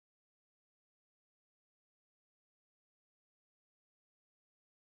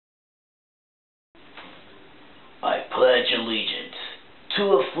to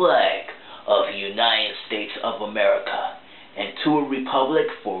a flag of the United States of America, and to a republic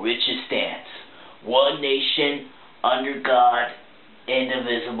for which it stands, one nation, under God,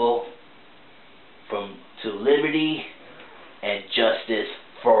 indivisible, to liberty and justice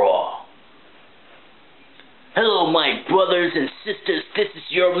for all. Hello, my brothers and sisters, this is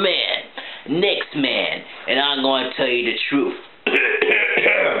your man, Next Man, and I'm going to tell you the truth.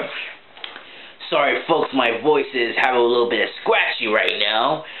 Sorry, folks, my voice is having a little bit of scratchy right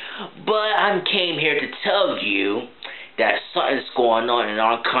now, but I came here to tell you that something's going on in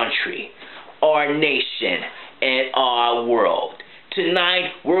our country, our nation, and our world.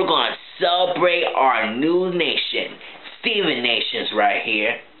 Tonight, we're going to celebrate our new nation, Stevenation's right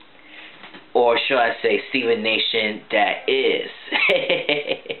here. Or should I say Stevenation that is.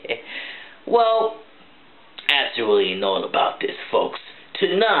 Well, as you really know about this, folks,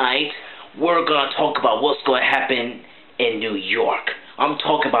 tonight we're going to talk about what's going to happen in New York. I'm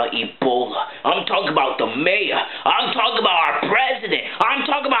talking about Ebola. I'm talking about the mayor. I'm talking about our president. I'm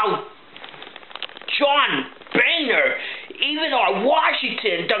talking about John Boehner, even our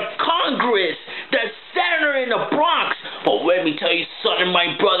Washington, the Congress, the senator in the Bronx. Oh, let me tell you something,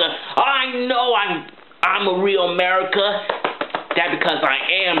 my brother. I know I'm a real America. That's because I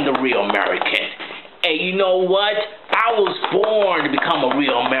am the real American. And you know what? I was born to become a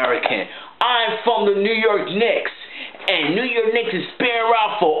real American. I'm from the New York Knicks. And New York Knicks has been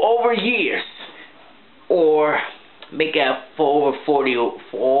around for over years. Or make it for over 40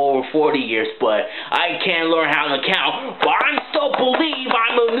 years, but I can't learn how to count. But I still believe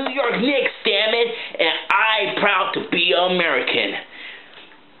I'm a New York Knicks, damn it, and I'm proud to be American.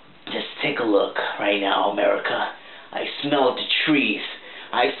 Just take a look right now, America. I smell the trees.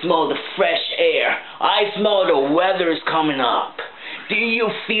 I smell the fresh air. I smell the weather's coming up. Do you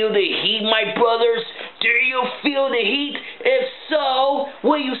feel the heat, my brothers? Do you feel the heat? If so,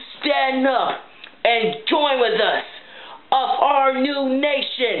 will you stand up and join with us of our new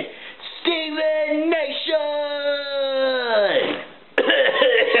nation, Stevenation?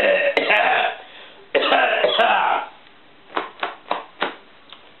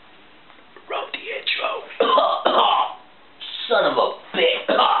 Wrote the intro. Son of a bitch.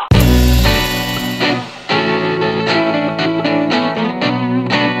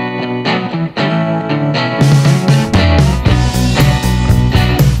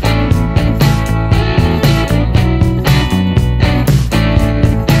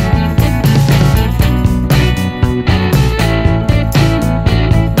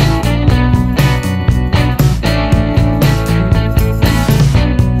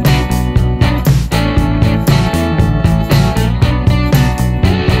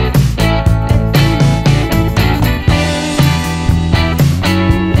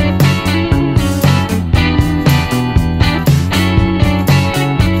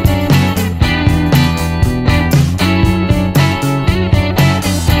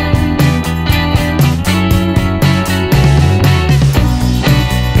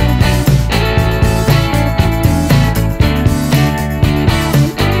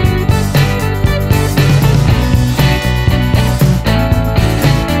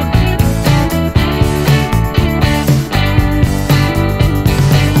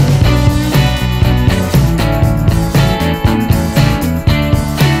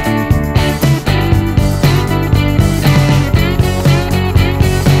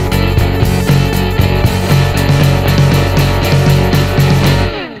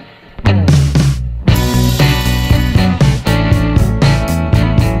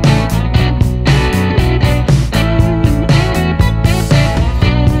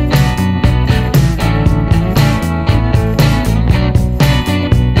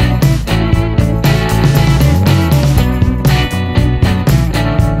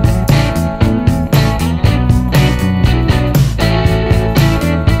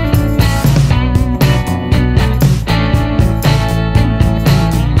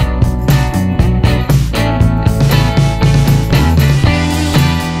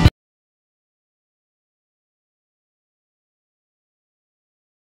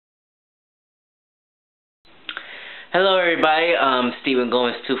 Hello everybody, Steven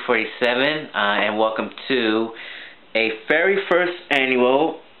Gomez 247, and welcome to a very first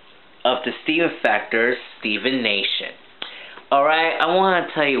annual of the Steven Factor, Stevenation. Alright, I want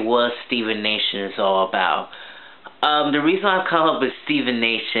to tell you what Stevenation is all about. The reason I've come up with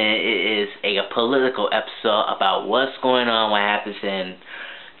Stevenation is a political episode about what's going on, what happens in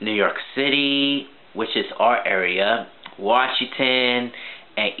New York City, which is our area, Washington,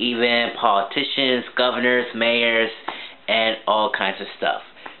 and even politicians, governors, mayors, and all kinds of stuff.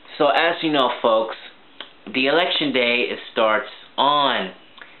 So as you know, folks, the election day starts on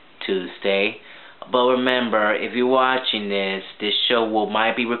Tuesday. But remember, if you're watching this show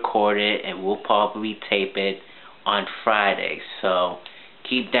might be recorded and we'll probably tape it on Friday. So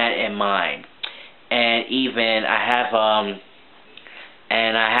keep that in mind. And even I have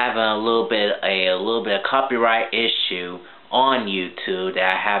a little bit of copyright issue on YouTube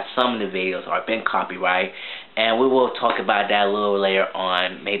that I have some of the videos are been copyright, and we will talk about that a little later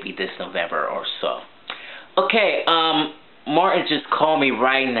on, maybe this November or so. Okay, Martin just called me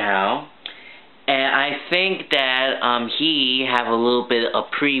right now, and I think that he have a little bit of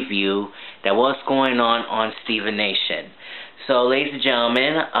preview that what's going on Stevenation. So, ladies and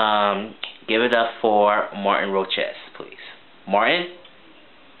gentlemen, give it up for Martin Roches, please. Martin?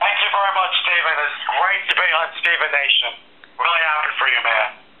 Thank you very much, Steven. It's great to be on Stevenation. Really happy for you, man.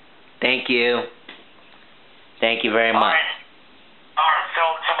 Thank you. Thank you very much. All right, so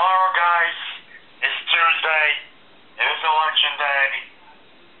tomorrow, guys, is Tuesday. It is election day.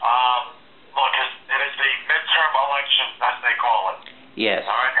 Look, it is the midterm election, as they call it. Yes.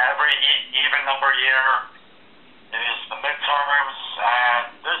 All right, every even number year, it is the midterms, and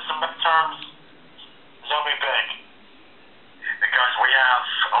this midterms is going to be big because we have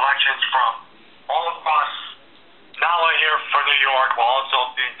elections from all across, not only here for New York, but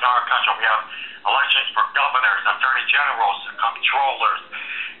also the entire country. We have elections for governors, attorney generals, comptrollers.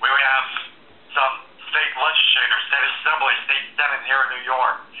 We have some state legislators, state assembly, state senate here in New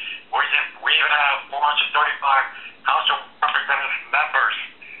York. We even have 435 House of Representative members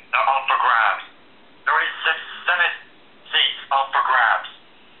that are up for grabs. 36 Senate seats up for grabs.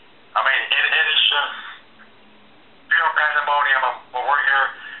 I mean, it is just pure pandemonium, but we're here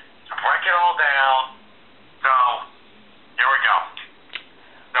to break it all down. So, here we go.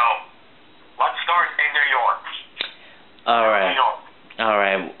 So, let's start in New York. All right. New York. All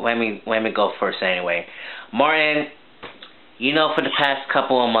right. Let me go first anyway. Martin, you know, for the past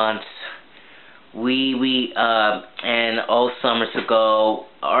couple of months, we and all summers ago,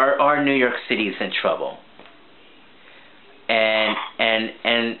 our New York City is in trouble. And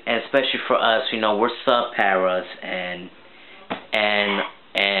especially for us, you know, we're sub-paras, and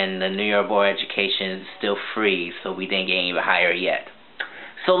the New York Board of Education is still free, so we didn't get any higher yet.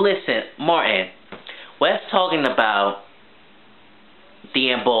 So listen, Martin, let's talking about the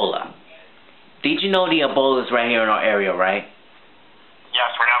Ebola. Did you know the Ebola is right here in our area, right?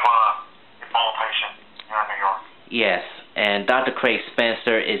 Yes, we have a Ebola patient here in New York. Yes, and Dr. Craig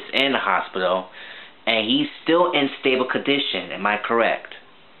Spencer is in the hospital, and he's still in stable condition. Am I correct?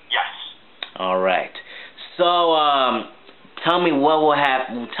 Yes. All right. So, tell me what will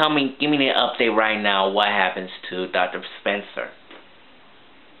happen. Give me the update right now. What happens to Dr. Spencer?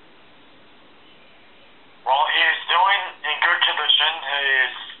 Well, he is doing in good condition. He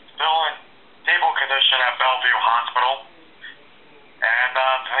is still in stable condition at Bellevue Hospital, and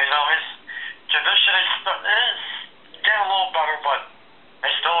you know, his condition is getting a little better, but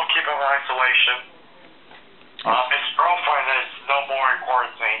they still keep him in isolation. His girlfriend is no more in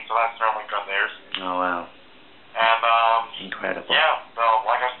quarantine, so that's certainly good news. Oh wow! And incredible. Yeah. So,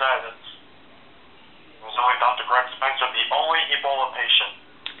 like I said, it was only Dr. Craig Spencer, the only Ebola patient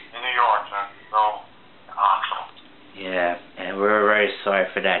in New York, so hospital. Yeah, and we're very sorry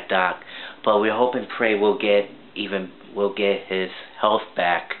for that, Doc. But we hope and pray we'll get his health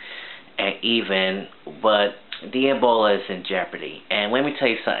back, but the Ebola is in jeopardy. And let me tell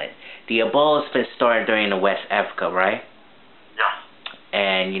you something. The Ebola has been started during the West Africa, right? Yeah.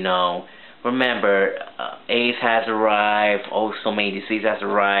 And you know, remember, AIDS has arrived. Oh, so many diseases has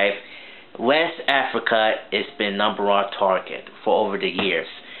arrived. West Africa has been number one target for over the years.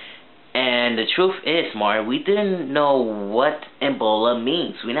 And the truth is, Martin, we didn't know what Ebola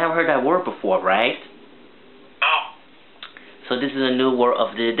means. We never heard that word before, right? No. So this is a new word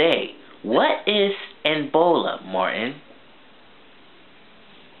of the day. What is Ebola, Martin?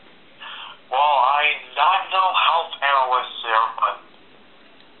 Well, I'm not no health analyst here, but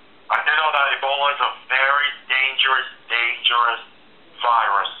I do know that Ebola is a very dangerous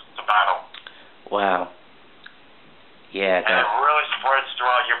virus to battle. Wow. Yeah. And it really spreads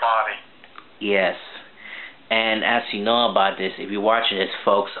throughout your body. Yes. And as you know about this, if you're watching this,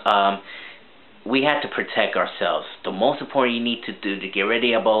 folks, we have to protect ourselves. The most important you need to do to get rid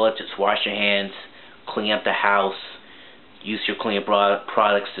of Ebola, just wash your hands, clean up the house, use your cleaning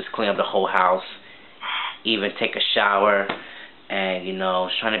products, just clean up the whole house, even take a shower, and, you know,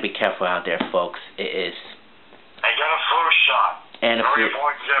 trying to be careful out there, folks. It is. And get a flu shot. And very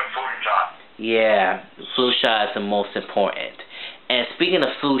important to get a flu shot. Yeah, the flu shot is the most important. And speaking of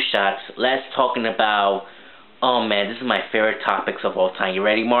flu shots, let's talking about, oh man, this is my favorite topics of all time. You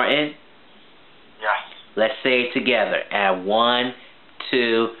ready, Martin? Yes. Let's say it together. At 1,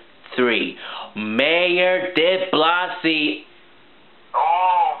 2, 3. Mayor de Blasio.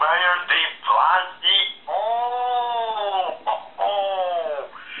 Oh, Mayor de Blasio.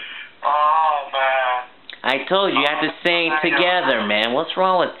 Oh, man. I told you, you have to sing together, man. What's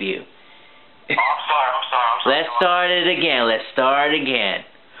wrong with you? I'm sorry. Let's start it again.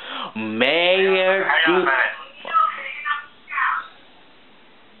 Mayor Hang on a minute.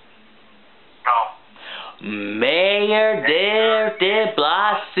 Go. Mayor de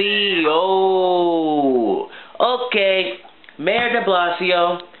Blasio. Okay, Mayor de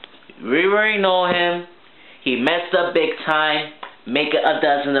Blasio. We already know him. He messed up big time. Make it a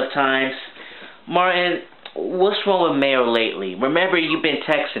dozen of times. Martin, what's wrong with Mayor lately? Remember, you've been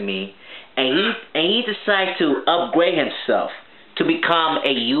texting me, and he decided to upgrade himself to become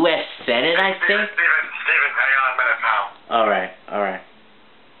a U.S. Senate, I think. Steven, hang on a minute, pal. All right.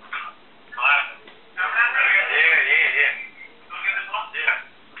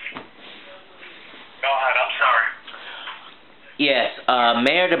 Yeah. Go ahead, I'm sorry. Yes,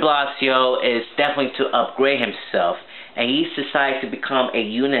 Mayor de Blasio is definitely to upgrade himself, and he's decided to become a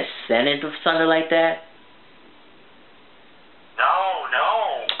U.S. Senate or something like that. No.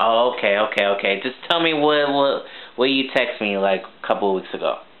 Oh, okay. Just tell me what you text me like a couple of weeks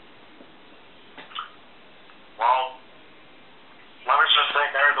ago. Well, let me just say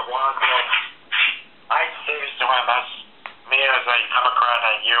Mayor de Blasio, I say this to him as me as a Democrat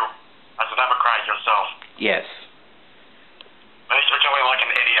and you as a Democrat yourself. Yes. He's becoming like an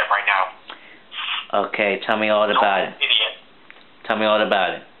idiot right now. Okay, tell me all about it. Idiot. Tell me all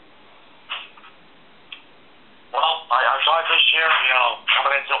about it. Well, I thought this year,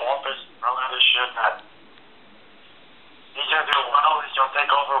 coming into office earlier this year, that he's going to do well. He's going to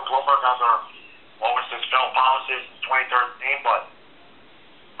take over Bloomberg under what was his failed policies in 2013, but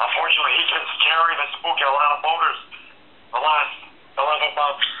unfortunately, he's been scaring and spooking a lot of voters the last 11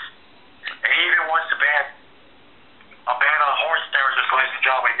 months. And he even wants to ban on horse carriages, ladies and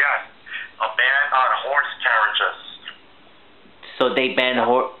gentlemen. Yes, a ban on horse carriages. So they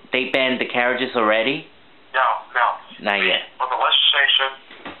banned the carriages already? No. Not yet. But the legislation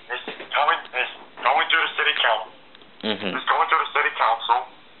is going through the city council. Mm-hmm. It's going through the city council.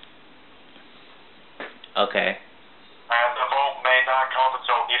 Okay. And the vote may not come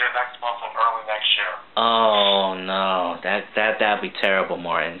until either next month or early next year. Oh no, that'd be terrible,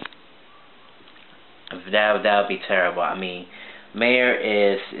 Martin. That would be terrible. I mean, Mayor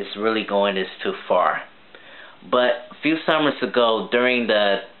is really going this too far. But a few summers ago, during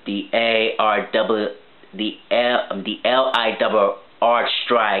the LIRR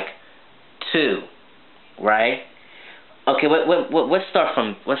strike 2, right? Okay, let's start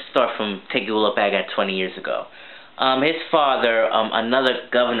from taking a look back at 20 years ago. His father, another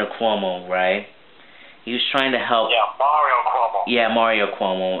Governor Cuomo, right? He was trying to help. Yeah, Mario Cuomo. Yeah, Mario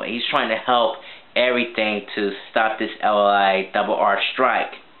Cuomo. He's trying to help everything to stop this LIRR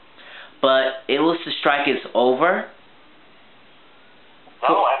strike. But it looks the strike is over.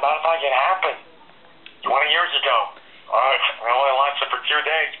 No, as a matter of fact, it happened 20 years ago. It only lasted for 2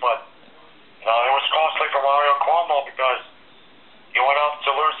 days, but it was costly for Mario Cuomo because he went up to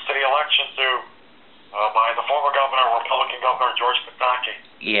lose city election by the former governor, Republican Governor George Pataki.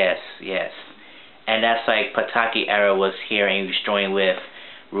 Yes. And that's like Pataki era was here and he was joined with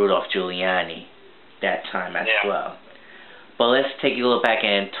Rudolph Giuliani that time as well. But let's take a look back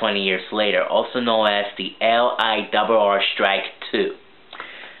in 20 years later, also known as the LIRR Strike 2.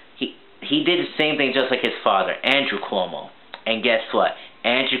 He did the same thing just like his father, Andrew Cuomo. And guess what?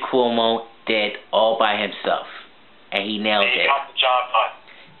 Andrew Cuomo did all by himself. And he nailed it. He got the job done.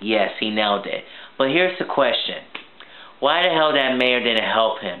 Yes, he nailed it. But here's the question. Why the hell that mayor didn't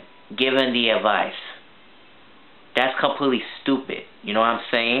help him, give him the advice? That's completely stupid. You know what I'm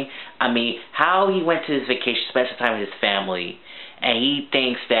saying? I mean, how he went to his vacation, spent some time with his family, and he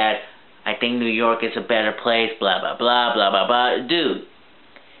thinks that, I think New York is a better place, blah, blah, blah, blah, blah, blah. Dude,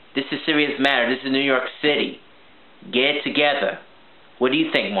 this is a serious matter. This is New York City. Get it together. What do you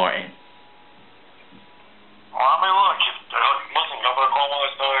think, Martin? Well, I mean, look, listen, Governor Cuomo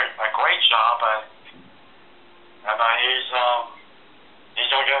is doing a great job, and he's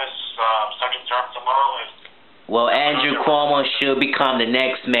going to get his second term tomorrow. Well, Andrew Cuomo should become the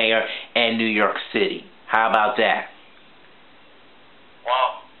next mayor in New York City. How about that?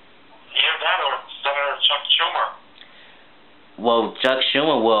 Well, either that or Senator Chuck Schumer. Well, Chuck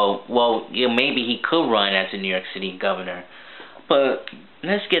Schumer, maybe he could run as a New York City governor. But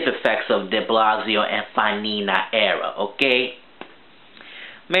let's get the facts of de Blasio and Fanina era, okay?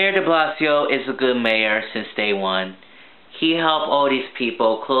 Mayor de Blasio is a good mayor since day one. He helped all these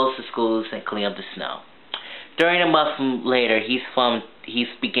people close the schools and clean up the snow. 30 months later, he's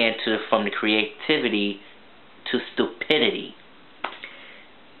began to from the creativity to stupidity.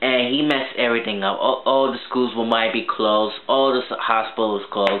 And he messed everything up. All the schools might be closed. All the hospitals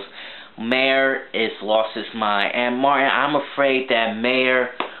closed. Mayor is lost his mind. And Martin, I'm afraid that Mayor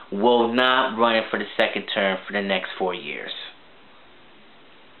will not run it for the second term for the next 4 years.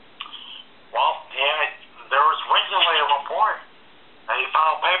 Well, yeah, there was recently a report that he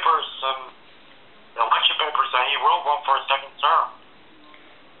filed papers and election papers that he will run for a second term.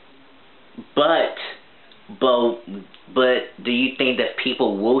 But do you think that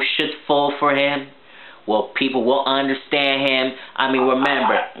people should fall for him? Well, people will understand him. I mean,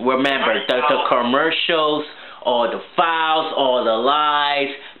 remember the commercials, all the files, all the lies.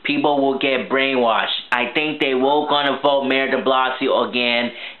 People will get brainwashed. I think they will gonna vote Mayor de Blasio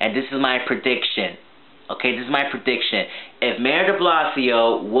again, and this is my prediction. Okay, this is my prediction. If Mayor de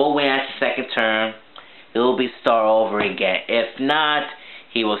Blasio will win at the second term, it will be start over again. If not,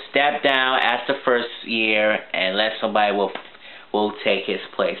 he will step down as the first year and let somebody will take his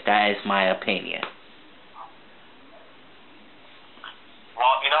place. That is my opinion.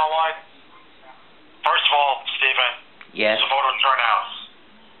 Well, you know what? First of all, Stephen, yes. The voter turnout.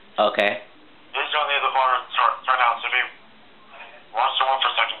 Okay. He's going to need the voter turnout if he wants to run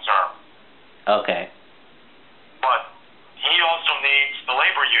for second term. Okay. But he also needs the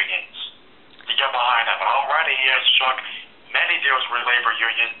labor unions to get behind him. Already he has struck many deals with labor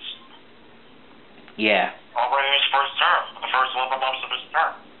unions. Yeah. Already in his first term, in the first 11 months of his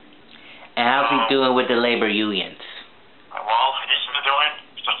term. And how's he doing with the labor unions? Well, he's been doing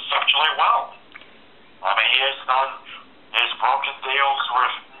exceptionally well. I mean, he has done his broken deals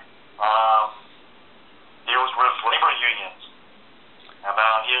with labor unions, and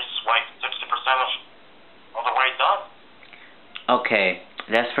he's like 60% of the way done. Okay,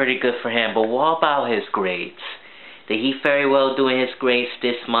 that's pretty good for him. But what about his grades? Did he very well doing his grades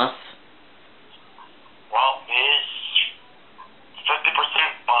this month? Well, he's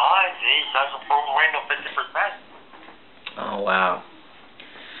 50% behind. He has a full rate of 50%. Oh, wow.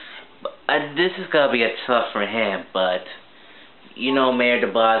 This is going to be a tough for him, but, you know, Mayor de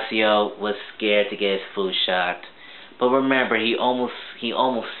Blasio was scared to get his flu shot. But remember, he almost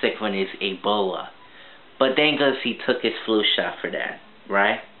sick from his Ebola. But thank goodness he took his flu shot for that,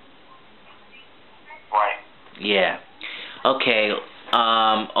 right? Right. Yeah. Okay,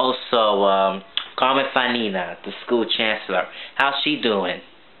 also, Carmen Fanina, the school chancellor, how's she doing?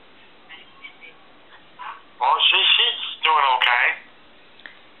 Well, she's doing okay.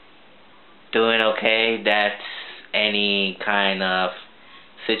 Doing okay? That's any kind of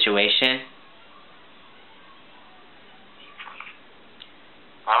situation?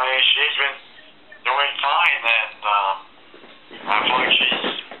 I mean, she's been doing fine, and I feel like she's,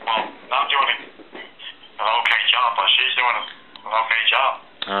 well, not doing an okay job, but she's doing an okay job.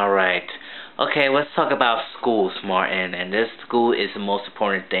 Alright. Okay, let's talk about schools, Martin, and this school is the most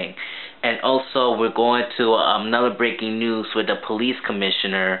important thing. And also, we're going to another breaking news with the police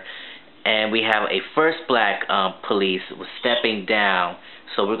commissioner, and we have a first black police was stepping down,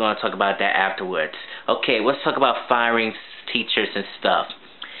 so we're going to talk about that afterwards. Okay, let's talk about firing teachers and stuff.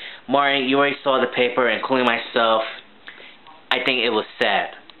 Martin, you already saw the paper, including myself. I think it was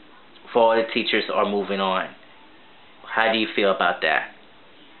sad for all the teachers are moving on. How do you feel about that?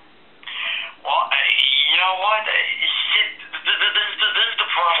 Well, you know what? This is the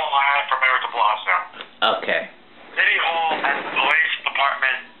problem I had for Mayor de Blasio. Okay. City Hall and the police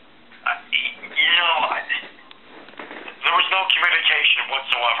department, there was no communication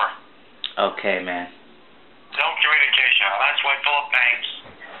whatsoever. Okay, man. No communication. And that's why Philip Banks,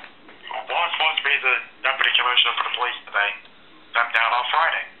 who was supposed to be the deputy commissioner for the police today, stepped down on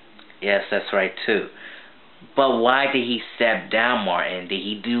Friday. Yes, that's right, too. But why did he step down, Martin? Did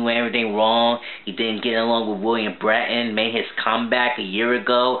he do everything wrong? He didn't get along with William Bratton, made his comeback a year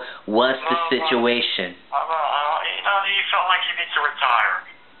ago? What's the situation? He felt like he needs to retire.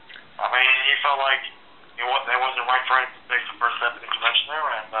 I mean, he felt like it wasn't right for him to take the first deputy commissioner,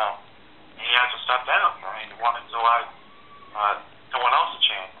 and he had to step down. I mean, he wanted to allow someone else a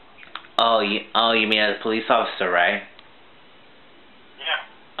chance. Oh, you mean as a police officer, right? Yeah.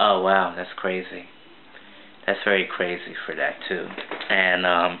 Oh, wow, that's crazy. That's very crazy for that too.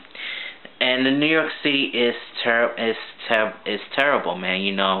 And the New York City is terrible, man.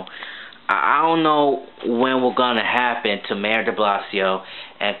 You know, I don't know when we're gonna happen to Mayor de Blasio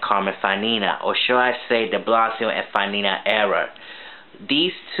and Carmen Fanina, or should I say de Blasio and Fanina era.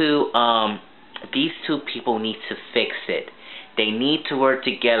 These two people need to fix it. They need to work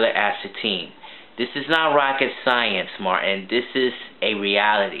together as a team. This is not rocket science, Martin. This is a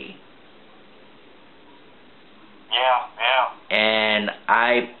reality. Yeah. And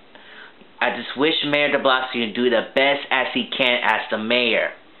I just wish Mayor de Blasio would do the best as he can as the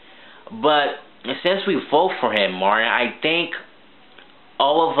mayor. But since we vote for him, Martin, I think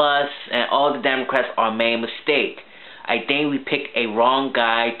all of us and all the Democrats are made a mistake. I think we picked a wrong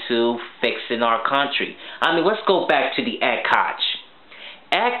guy to fix in our country. I mean, let's go back to the Ed Koch.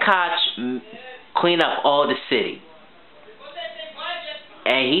 Ed Koch cleaned up all the city.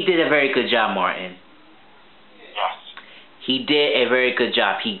 And he did a very good job, Martin. Yes. He did a very good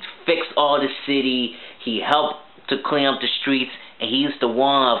job. He fixed all the city. He helped to clean up the streets. And he's the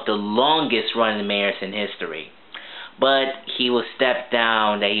one of the longest running mayors in history. But he will step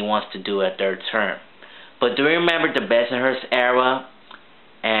down that he wants to do a third term. But do you remember the Bensonhurst era?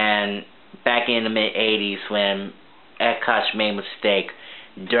 And back in the mid-'80s when Ed Koch made a mistake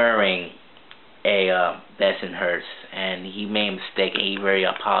during a Bensonhurst. And he made a mistake and he very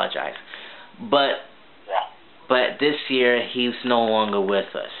apologized. But this year, he's no longer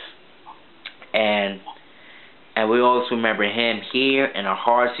with us. And we always remember him here in our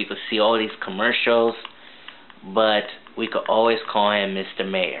hearts. You could see all these commercials. But we could always call him Mr.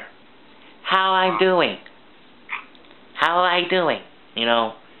 Mayor. How I'm doing? How I doing? You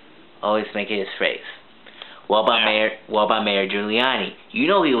know, always making his face. What about Mayor Giuliani? You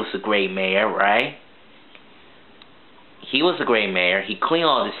know he was a great mayor, right? He was a great mayor. He cleaned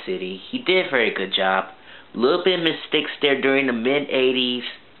all the city. He did a very good job. Little bit of mistakes there during the mid-'80s.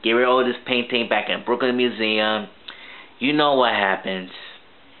 Get rid of all this painting back in Brooklyn Museum. You know what happens.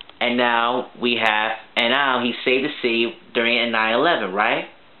 And now he saved the city during 9/11, right?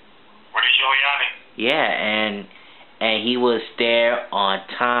 Rudy Giuliani. Yeah, and he was there on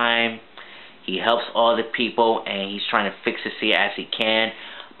time. He helps all the people, and he's trying to fix the city as he can.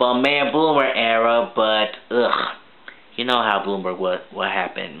 But Mayor Bloomberg era, you know how Bloomberg what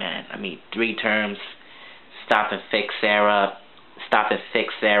happened, man. I mean, 3 terms, stop and fix era,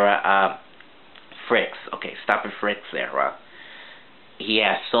 He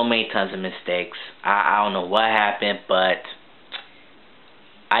has so many tons of mistakes. I don't know what happened, but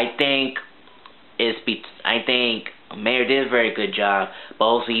I think Mayor did a very good job. But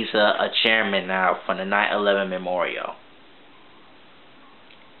also he's a chairman now for the 9/11 memorial.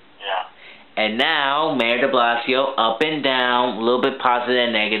 Yeah. And now Mayor de Blasio, up and down, a little bit positive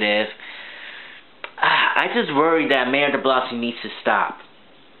and negative. I just worry that Mayor de Blasio needs to stop.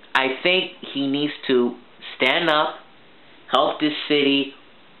 I think he needs to stand up, help this city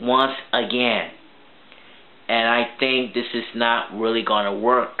once again. And I think this is not really going to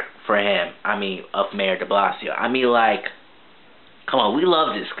work for him. I mean, of Mayor de Blasio. I mean, like, come on, we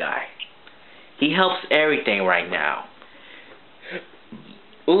love this guy. He helps everything right now.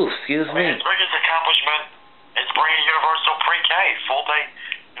 Ooh, excuse me. His biggest accomplishment is bringing universal pre-K, full-day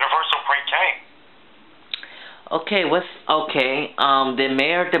universal pre-K. Okay, did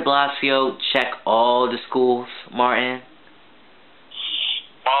Mayor de Blasio check all the schools, Martin?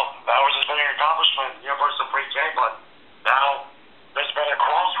 Well, that was his big accomplishment, universal pre-K, but now there's been a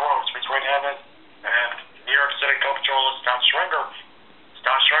crossroads between him and New York City Comptroller Scott Stringer.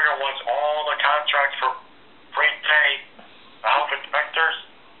 Scott Stringer wants all the contracts for pre-K health inspectors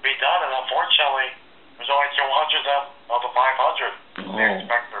to be done, and unfortunately, there's only 200 of the 500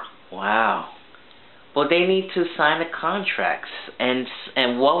 inspectors. Wow. Well, they need to sign the contracts, and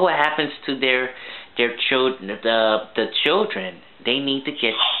what will happens to their children? The children, they need to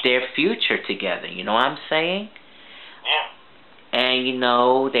get their future together. You know what I'm saying? Yeah. And you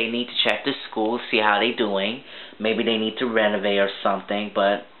know they need to check the schools, see how they're doing. Maybe they need to renovate or something,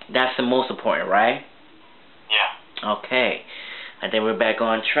 but that's the most important, right? Yeah. Okay. I think we're back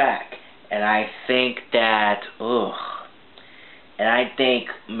on track, and I think that And I think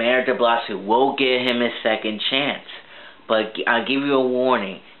Mayor de Blasio will give him a second chance. But I'll give you a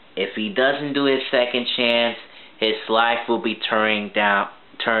warning. If he doesn't do his second chance, his life will be turning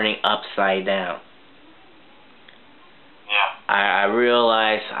upside down. Yeah. I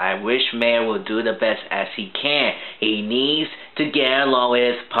realize, I wish Mayor will do the best as he can. He needs to get along with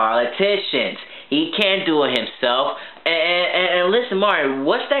his politicians. He can't do it himself. And listen, Martin,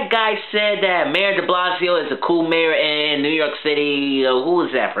 what's that guy said that Mayor de Blasio is a cool mayor in New York City? Who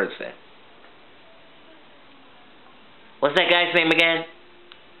is that person? What's that guy's name again?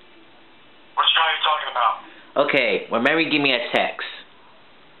 Which guy are you talking about? Okay, remember you give me a text.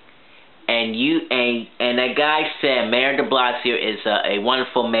 And that guy said Mayor de Blasio is a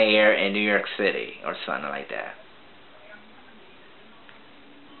wonderful mayor in New York City or something like that.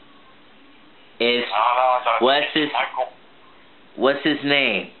 What's his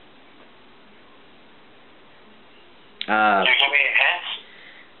name? Can you give me a hint?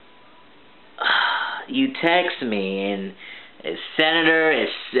 you text me, and a senator,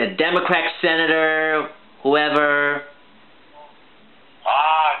 a Democrat senator, whoever.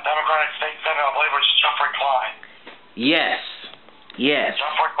 Democratic State Senator, I believe it was Jeffrey Klein. Yes. Yes.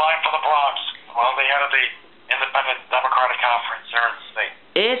 Jeffrey Klein from the Bronx. Well, the head of the Independent Democratic Conference here in the state.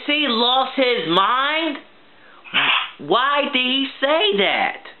 Is he lost his mind? Why did he say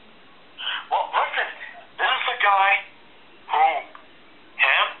that? Well, listen, this is the guy who,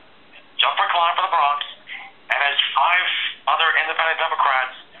 him, Jeffrey Klein from the Bronx, and his 5 other independent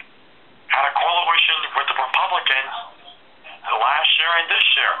Democrats had a coalition with the Republicans last year and this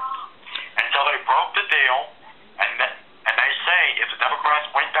year. And so they broke the deal, and they say if the Democrats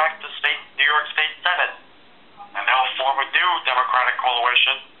went back to New York State Senate, and they'll form a new Democratic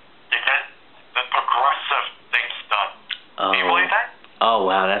coalition to get the progressive things done. Oh. Do you believe that? Oh,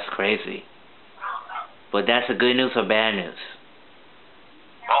 wow, that's crazy. But that's a good news or bad news?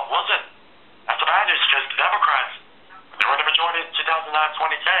 Well, listen, that's the bad news because the Democrats, they were the majority in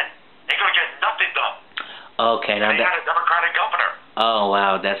 2009-2010. They're going to get nothing done. Okay, now they had a Democratic governor. Oh,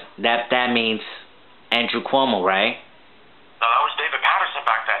 wow, that means Andrew Cuomo, right? No, that was David Patterson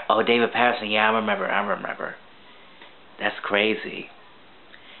back then. Oh, David Patterson, yeah, I remember. That's crazy.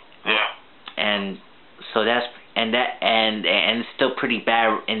 Yeah. And so and it's still pretty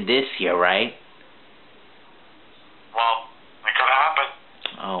bad in this year, right? Well, it could happen.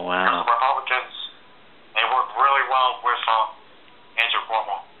 Oh, wow. Because the Republicans, they worked really well with Andrew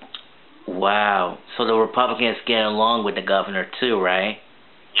Cuomo. Wow. So the Republicans get along with the governor too, right?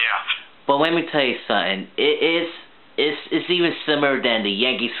 Yeah. But let me tell you something. It's even similar than the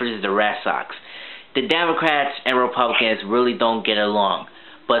Yankees versus the Red Sox. The Democrats and Republicans really don't get along.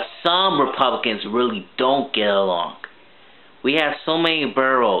 But some Republicans really don't get along. We have so many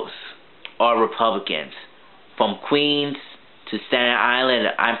boroughs are Republicans. From Queens to Staten Island,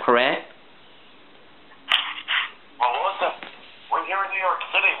 I'm correct? Well, listen, we're here in New York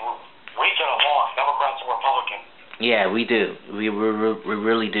City. We get along, Democrats and Republicans. Yeah, we do. We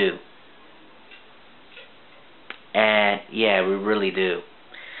really do. And, yeah, we really do.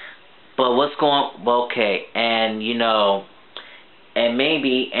 But what's going... Okay, and, and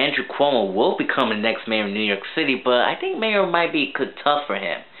maybe Andrew Cuomo will become the next mayor of New York City, but I think mayor might be tough for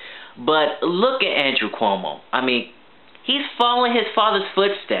him. But look at Andrew Cuomo. I mean, he's following his father's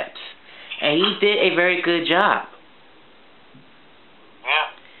footsteps, and he did a very good job. Yeah.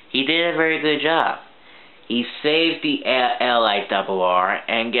 He did a very good job. He saved the LIRR,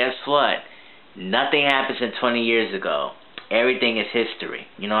 and guess what? Nothing happens in 20 years ago. Everything is history.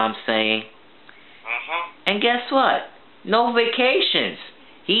 You know what I'm saying? Mm-hmm. And guess what? No vacations.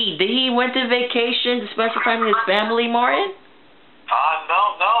 Did he went to vacation to spend some time with his family, Martin?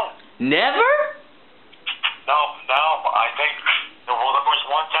 No. Never? No. I think there was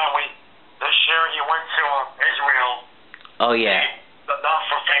one time this year he went to Israel. Oh, yeah. Not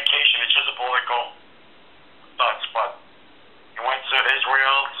for vacation, it's just a political nuts, but he went to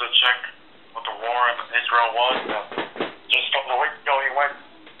Israel to check what the war in Israel was. Just a couple of weeks ago, he went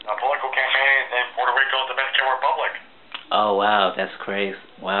a political campaign in Puerto Rico, Dominican Republic. Oh, wow, that's crazy.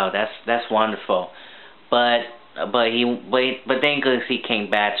 Wow, that's wonderful. But thank goodness he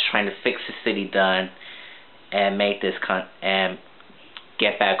came back trying to fix the city done and make this and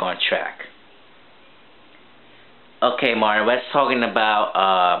get back on track. Okay, Martin, let's talking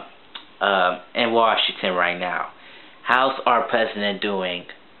about in Washington right now. How's our president doing?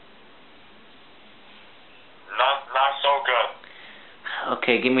 Not so good.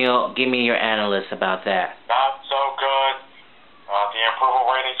 Okay, give me your analysis about that. Not so good. The approval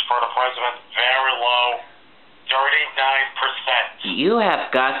ratings for the president very low, 39%. You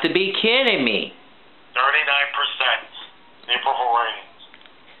have got to be kidding me. 39%. The approval ratings.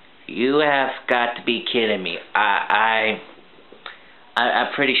 You have got to be kidding me. I'm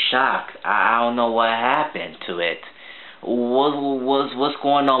pretty shocked. I don't know what happened to it. What's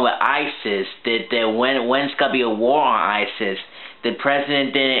going on with ISIS? When's gonna be a war on ISIS? The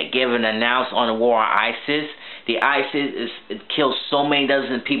president didn't give an announcement on the war on ISIS. The ISIS killed so many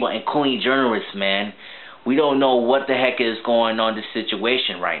dozen people, including journalists, man. We don't know what the heck is going on in this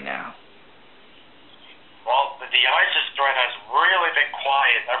situation right now. Well, the ISIS threat has really been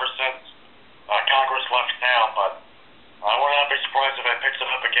quiet ever since Congress left town, but I would not be surprised if it picks it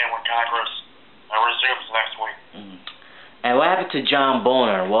up again when Congress resumes next week. And what happened to John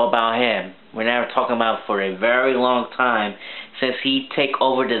Boehner? What about him? We're never talking about for a very long time since he took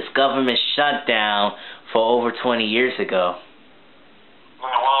over this government shutdown for over 20 years ago.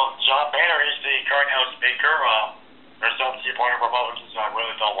 Well, John Boehner is the current House Speaker. There's some Party Republicans that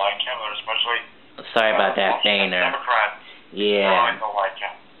really don't like him, especially... Sorry about that, Boehner. Democrat. Yeah. I don't like him.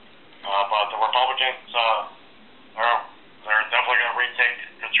 But the Republicans, they're definitely going to retake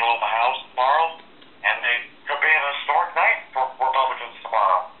control of the House tomorrow, and they could be an historic night for Republicans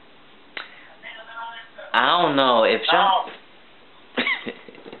tomorrow. I don't know if John.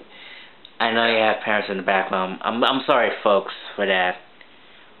 I know you have parents in the background. I'm sorry, folks, for that.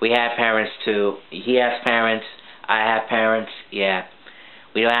 We have parents too. He has parents. I have parents. Yeah.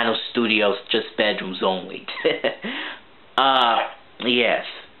 We don't have no studios, just bedrooms only. Yes.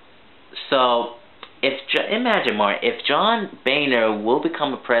 So, imagine, Martin, if John Boehner will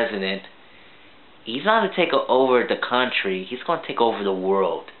become a president, he's not going to take over the country. He's going to take over the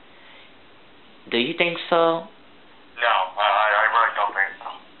world. Do you think so? No, I really don't think so.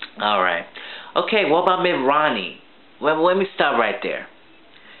 All right. Okay, what about Mitt Romney? Well, let me stop right there.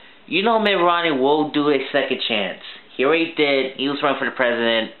 You know Mitt Romney will do a second chance. He already did. He was running for the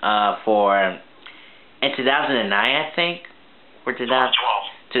president in 2009, I think. Or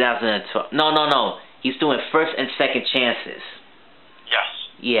 2012. No. He's doing first and second chances.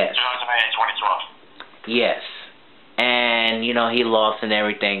 Yes. 2008 and 2012. Yes. And, you know, he lost and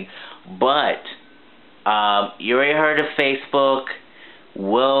everything. But, you already heard of Facebook.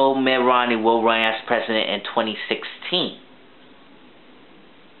 Mitt Romney will run as president in 2016?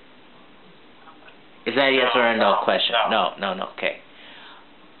 Is that a yes or a no question? No, okay.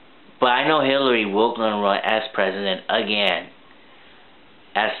 But I know Hillary will gonna run as president again.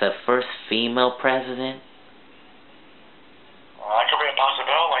 As the first female president? Well, that could be a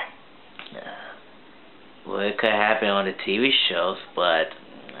possibility. Well, it could happen on the TV shows, but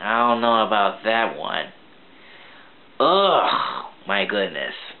I don't know about that one. Ugh, my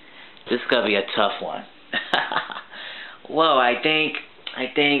goodness. This is gonna be a tough one. Well, I think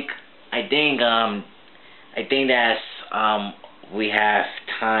that's we have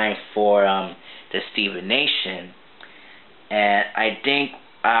time for the Stevenation, and I think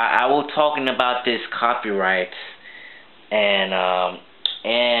I will talking about this copyrights and a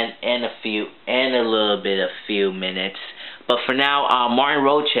few minutes. But for now, Martin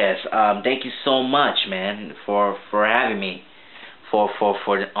Roches, thank you so much, man, for having me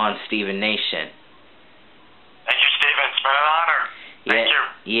on Stevenation. Thank you, Steven. It's been an honor. Thank you.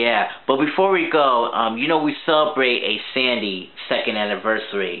 Yeah. But before we go, you know we celebrate a Sandy 2nd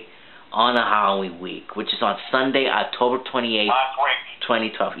anniversary on a Halloween week, which is on Sunday, October 28th, last week.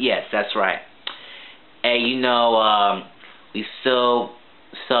 2012. Yes, that's right. And you know, we still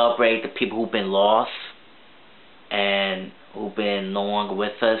celebrate the people who've been lost and who've been no longer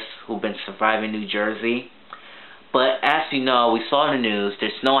with us, who've been surviving New Jersey. But as you know, we saw in the news,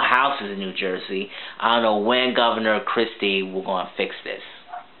 there's no houses in New Jersey. I don't know when Governor Christie will go and fix this.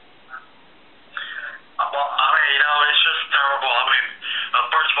 Well, I mean, you know, it's just terrible. I mean,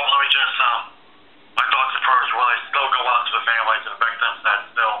 first of all, let me just, my thoughts and prayers really still go out to the families and victims that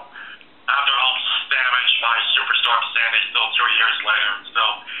still have their homes damaged by Superstorm Sandy still 2 years later.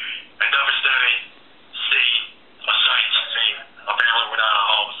 Still a devastating sight to see a family without a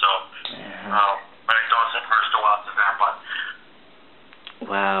home. So, many thoughts and prayers go out to them. But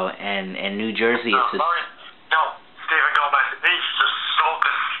wow, and New Jersey is just... Stephen Gomez, it's just so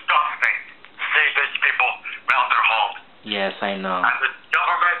disgusting to see these people without their homes. Yes, I know. And the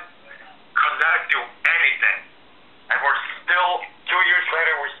government could not do anything. And we're still, 2 years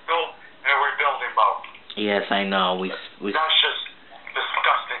later, we're still in a rebuilding mode. Yes, I know. That's just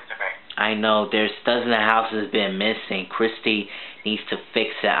disgusting to me. I know. There's dozens of houses been missing. Christie needs to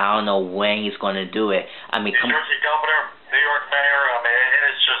fix it. I don't know when he's going to do it. I mean, New Jersey governor, New York mayor, I mean, it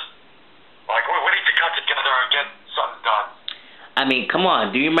is just, like, we need to come together and get something done. I mean, come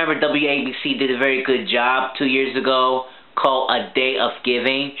on. Do you remember WABC did a very good job 2 years ago called A Day of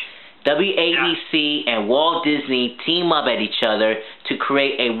Giving? WABC and Walt Disney team up at each other to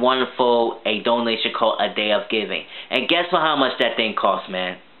create a donation called A Day of Giving. And guess how much that thing cost,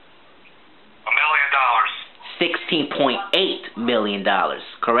 man? $1 million. $16.8 million.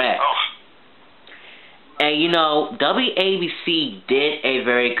 Correct. Oh. And you know, WABC did a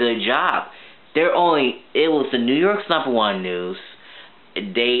very good job. It was the New York's #1 news.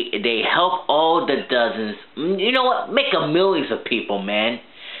 They help all the dozens. You know what? Make a millions of people, man.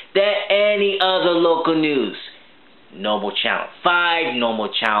 Than any other local news. Normal Channel 5, Normal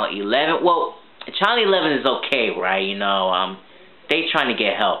Channel 11. Well, Channel 11 is okay, right? You know, they trying to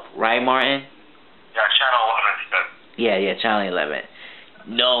get help, right, Martin? Yeah, Channel 11 is good. Yeah, Channel 11.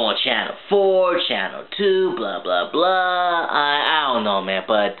 Normal Channel 4, Channel 2, blah, blah, blah. I don't know, man,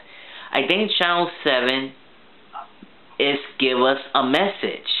 but I think Channel 7 is give us a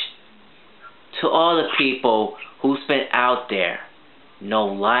message to all the people who's been out there. No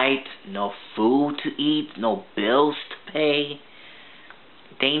light, no food to eat, no bills to pay.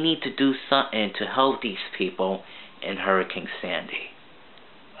 they need to do something to help these people in Hurricane Sandy.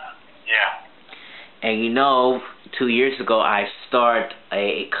 Yeah. And you know, 2 years ago I started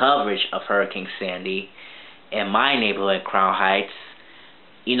a coverage of Hurricane Sandy in my neighborhood, Crown Heights.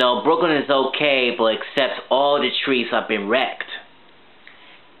 You know, Brooklyn is okay, but except all the trees have been wrecked.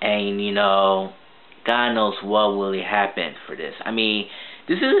 And, you know, God knows what really happened for this. I mean,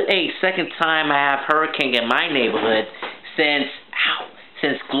 this is a second time I have hurricane in my neighborhood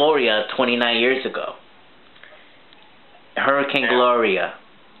since Gloria 29 years ago. Hurricane Gloria.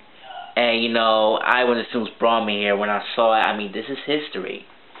 And, you know, eyewitnesses brought me here when I saw it. I mean, this is history.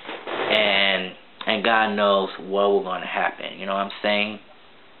 And God knows what will going to happen. You know what I'm saying?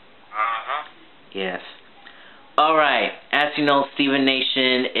 Uh-huh. Yes. Alright. As you know,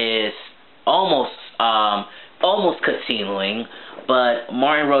 Stevenation is almost casinoing. But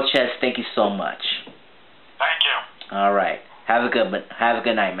Martin Roches, thank you so much. Thank you. Alright. Have a good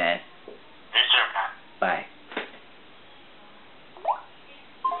night, man. You too, man. Bye.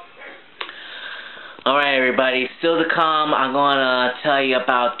 Alright, everybody, still to come, I'm gonna tell you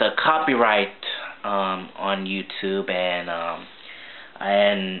about the copyright on YouTube and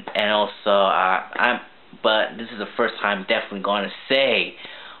also but this is the first time I'm definitely gonna say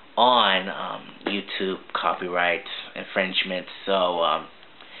on YouTube copyright infringement. So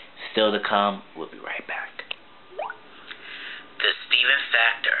still to come. We'll be right back. The Steven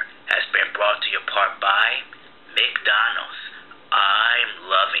Factor has been brought to you part by McDonald's. I'm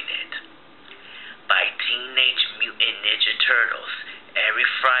loving it. By Teenage Mutant Ninja Turtles every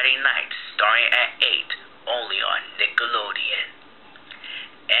Friday night starting at 8 only on Nickelodeon.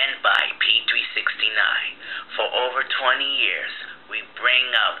 And by P369. For over 20 years, we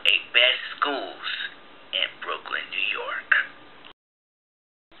bring out a best schools in Brooklyn, New York.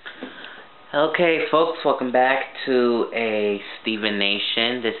 Okay, folks, welcome back to a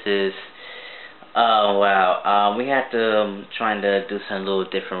Stevenation. This is we have to trying to do something a little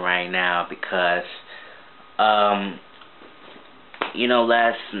different right now because you know,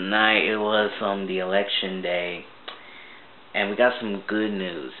 last night it was the election day, and we got some good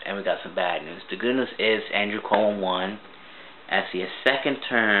news and we got some bad news. The good news is Andrew Cuomo won as his second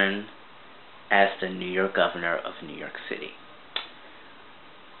term as the New York governor of New York City.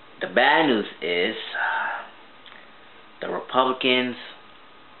 The bad news is the Republicans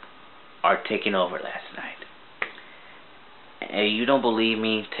are taking over last night. And you don't believe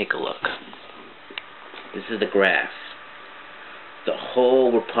me? Take a look. This is the graph. The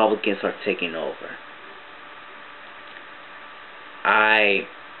whole Republicans are taking over. I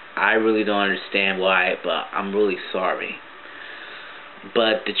really don't understand why, but I'm really sorry.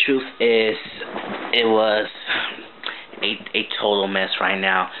 But the truth is, it was a total mess right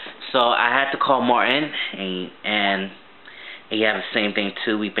now. So I had to call Martin, and he had the same thing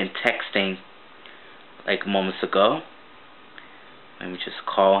too. We've been texting like moments ago. Let me just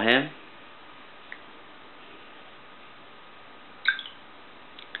call him.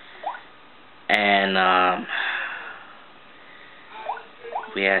 And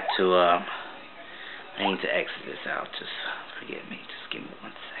we had to I need to exit this out. Just forgive me. Just give me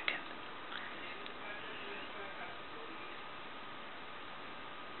 1 second.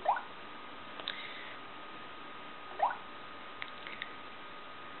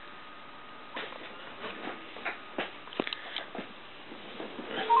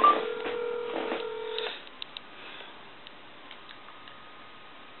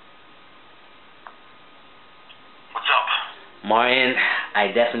 Martin, I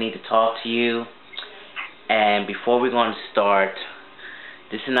definitely need to talk to you. And before we're going to start,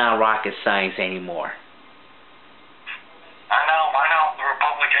 this is not rocket science anymore. I know, the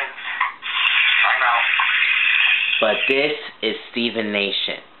Republicans. I know. But this is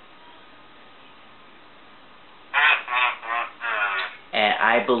Stevenation. And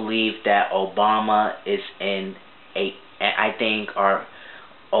I believe that Obama is I think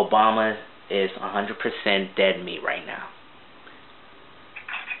Obama is 100% dead meat right now.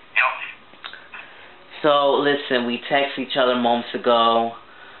 So, listen, we texted each other moments ago.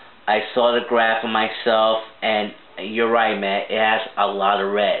 I saw the graph of myself, and you're right, man. It has a lot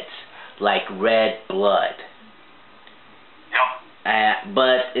of reds, like red blood. Yep.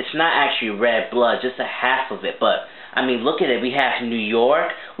 But it's not actually red blood, just a half of it. But, I mean, look at it. We have New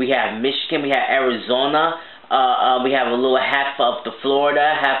York, we have Michigan, we have Arizona, we have a little half of the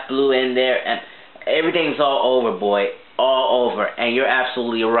Florida, half blue in there, and everything's all over, boy. All over. And you're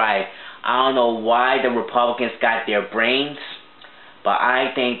absolutely right. I don't know why the Republicans got their brains, but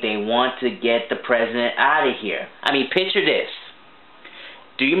I think they want to get the president out of here. I mean, picture this.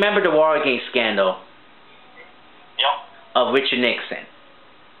 Do you remember the Watergate scandal? Yep. Of Richard Nixon?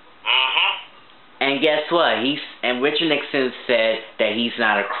 And guess what? And Richard Nixon said that he's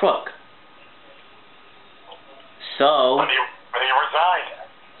not a crook. So, But he resigned.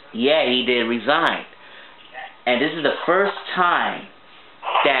 yeah, he did resign. And this is the first time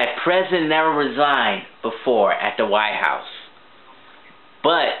that president never resigned before at the White House.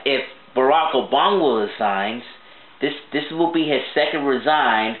 But if Barack Obama resigns, this will be his second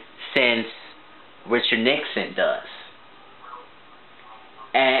resign since Richard Nixon does.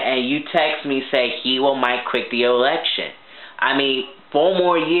 And you text me say he might quit the election. I mean, 4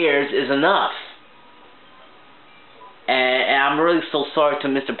 more years is enough. And I'm really so sorry to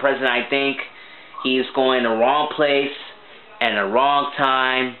Mr. President. I think he's going the wrong place and the wrong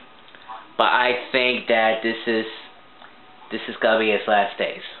time. But I think that this is gonna be his last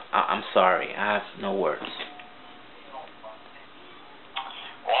days. I'm sorry. I have no words.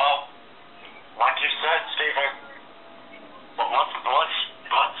 Well, like you said, Stephen, let's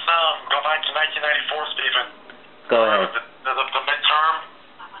go back to 1994, Stephen. Go ahead. The midterm.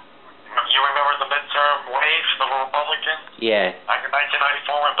 You remember the midterm wave for the Republicans? Yeah. Back in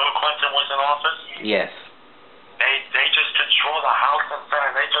 1994 when Bill Clinton was in office? Yes. They just control the House and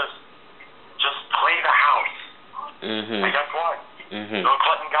Senate. They just play the House. Mhm. And guess what? Mhm. Bill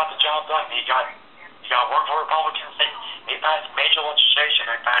Clinton got the job done. He got work for Republicans. They passed major legislation.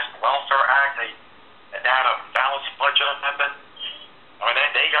 They passed the Welfare Act. They had a balanced budget amendment. I mean,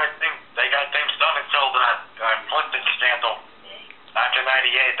 they got things done until that Clinton scandal back in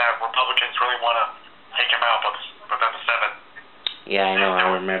 '98. That Republicans really want to take him out, but then the Senate. Yeah, I know. I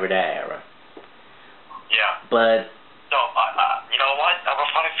remember that era. Yeah. But So, you know what? I'm a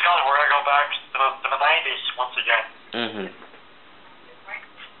funny scholar. We're gonna go back to the '90s once again. mhm.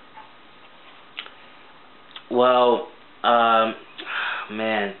 Well,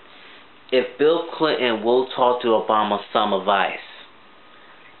 man, if Bill Clinton will talk to Obama some advice,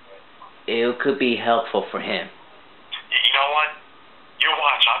 it could be helpful for him. You know what? You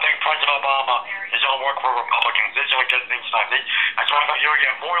watch. I think President Obama is gonna work for Republicans. He's gonna get things done. As a matter of fact, you'll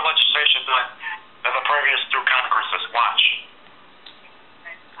get more legislation done than the previous 2 Congresses. Watch.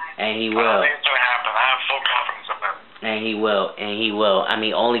 And he I will. think it's gonna happen. I have full confidence in that. And he will. And he will. I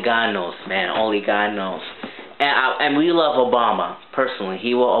mean, only God knows, man. Only God knows. And we love Obama, personally.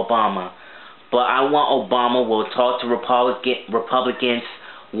 He will Obama. But I want Obama will talk to Republicans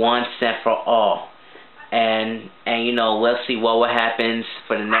once and for all. And you know, let's see what happens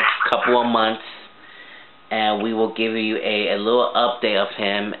for the next couple of months. And we will give you a little update of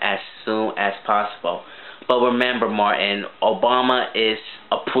him as soon as possible. But remember, Martin, Obama's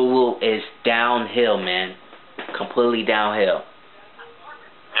approval is downhill, man. Completely downhill.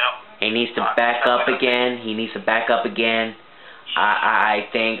 Yep. He needs to back up again. I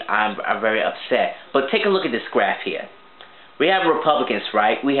think I'm very upset. But take a look at this graph here. We have Republicans,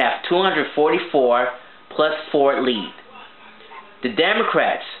 right? We have 244 plus 4 lead. The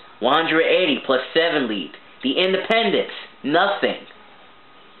Democrats, 180 plus 7 lead. The Independents, nothing.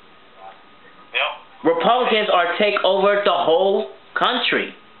 Yep. Republicans are take over the whole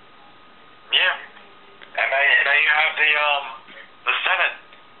country. Yeah. And then you have the Senate,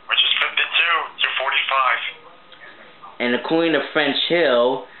 which is 52 to 45. And according to French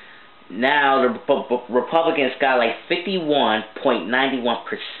Hill, now the Republicans got like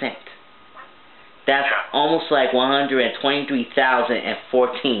 51.91%. That's almost like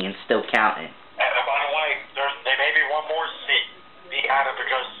 123,014 and still counting. And by the way, there may be one more seat be added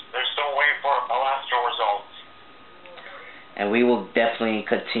because they're still waiting for electoral results. And we will definitely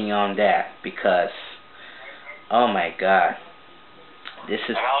continue on that because, oh my God, this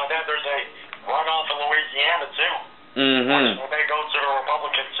is. And now that there's a runoff in Louisiana too. Mhm. Which may go to the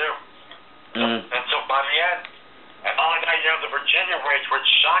Republicans too. And so by the end, and not only that, you have the Virginia race, which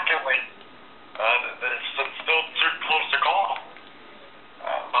shockingly, it's still too close to call.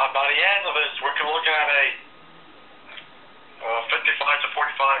 By the end of this, we can look at a 55 to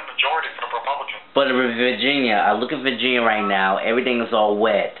 45 majority for the Republicans. But in Virginia, I look at Virginia right now. Everything is all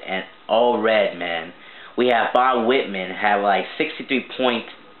wet and all red, man. We have Bob Whitman have like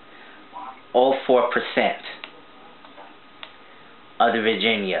 63.04% of the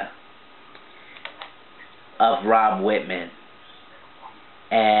Virginia of Rob Whitman.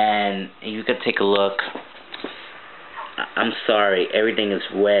 And you could take a look. I'm sorry, everything is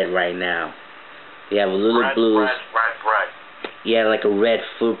red right now. We have a little blues. Red. Yeah, like a red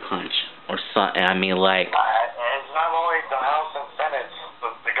fruit punch or something. I mean, like. It's not only the House and Senate,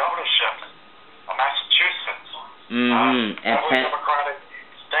 the governorship of Massachusetts. And Democratic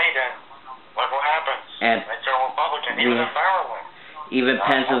state, and look what happens. And they turn Republican, even in Maryland. Even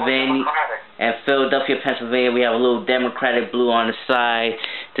Pennsylvania and Philadelphia, Pennsylvania, we have a little Democratic blue on the side.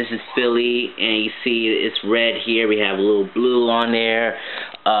 This is Philly, and you see it's red here. We have a little blue on there.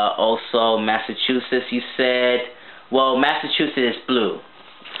 Also, Massachusetts, you said. Well, Massachusetts is blue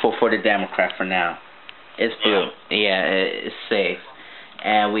for the Democrat for now. It's blue. Yeah, it's safe.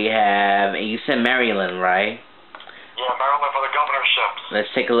 And we have, and you said Maryland, right? Yeah, Maryland for the governorships. Let's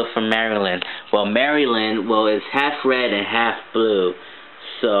take a look for Maryland. Well, Maryland, it's half red and half blue.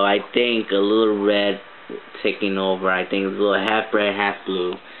 So I think a little red taking over. I think it's a little half red, half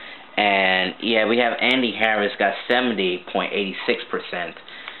blue. And yeah, we have Andy Harris got 70.86%.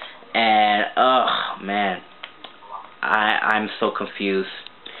 And oh man, I'm so confused.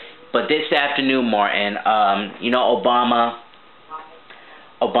 But this afternoon, Martin, you know,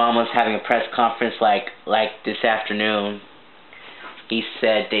 Obama's having a press conference like this afternoon. He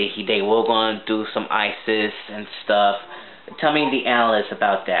said they were going to do some ISIS and stuff. Tell me the analyst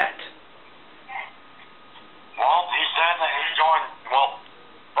about that. Well, he said that he's going,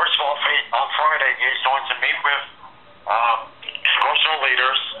 first of all, on Friday, he's going to meet with congressional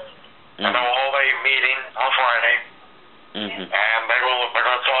leaders, and they will hold a meeting on Friday, and they're going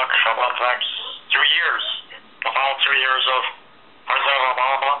to talk about the next 2 years, the final 2 years of President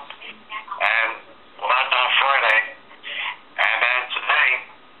Obama, and that's on Friday. And then today,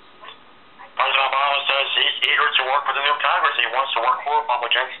 President Obama says he's eager to work with the new Congress. He wants to work with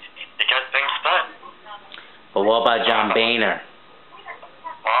Republicans to get things done. But what about John Boehner?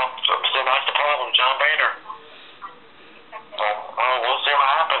 Well, so that's the problem, John Boehner. Well, we'll see what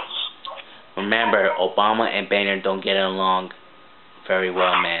happens. Remember, Obama and Boehner don't get along very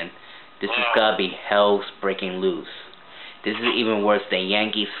well, man. This is gonna be hell's breaking loose. This is even worse than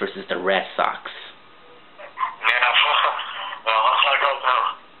Yankees versus the Red Sox.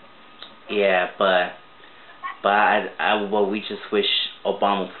 Yeah, but we just wish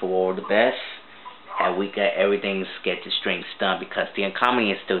Obama for the best, and we got everything to get the strings done, because the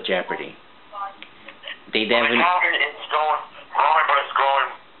economy is still jeopardy. The economy is growing, but it's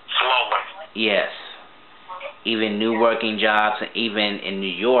growing slowly. Yes. Even new working jobs, and even in New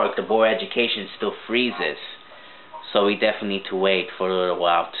York, the board of education still freezes. So we definitely need to wait for a little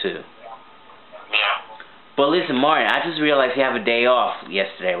while too. Yeah. But listen, Martin, I just realized you have a day off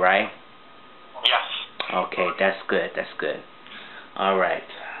yesterday, right? Yes. Okay, that's good. That's good. All right.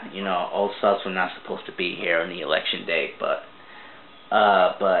 You know, old subs were not supposed to be here on the election day, but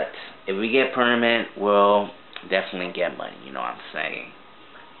if we get permanent, we'll definitely get money. You know what I'm saying?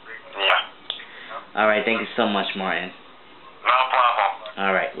 Yeah. All right. Thank you so much, Martin. No problem.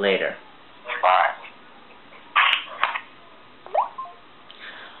 All right. Later. Bye.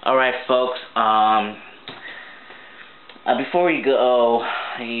 All right, folks. Before we go,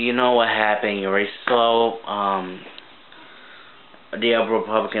 you know what happened. You already saw the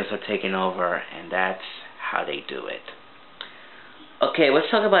Republicans are taking over, and that's how they do it. Okay, let's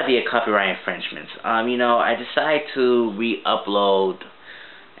talk about the copyright infringements. You know, I decided to re-upload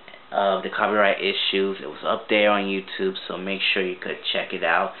the copyright issues. It was up there on YouTube, so make sure you could check it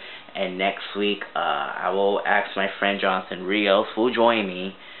out. And next week, I will ask my friend Jonathan Rios, who will join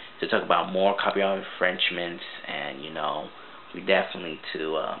me to talk about more copyright infringements, and you know, we definitely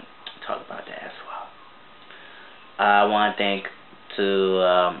to talk about that as well. I want to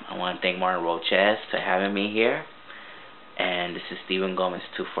thank Martin Roches for having me here, and this is Steven Gomez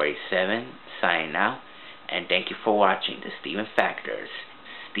 247 signing out, and thank you for watching the Steven Factors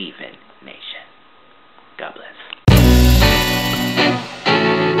Steven Nation. God bless.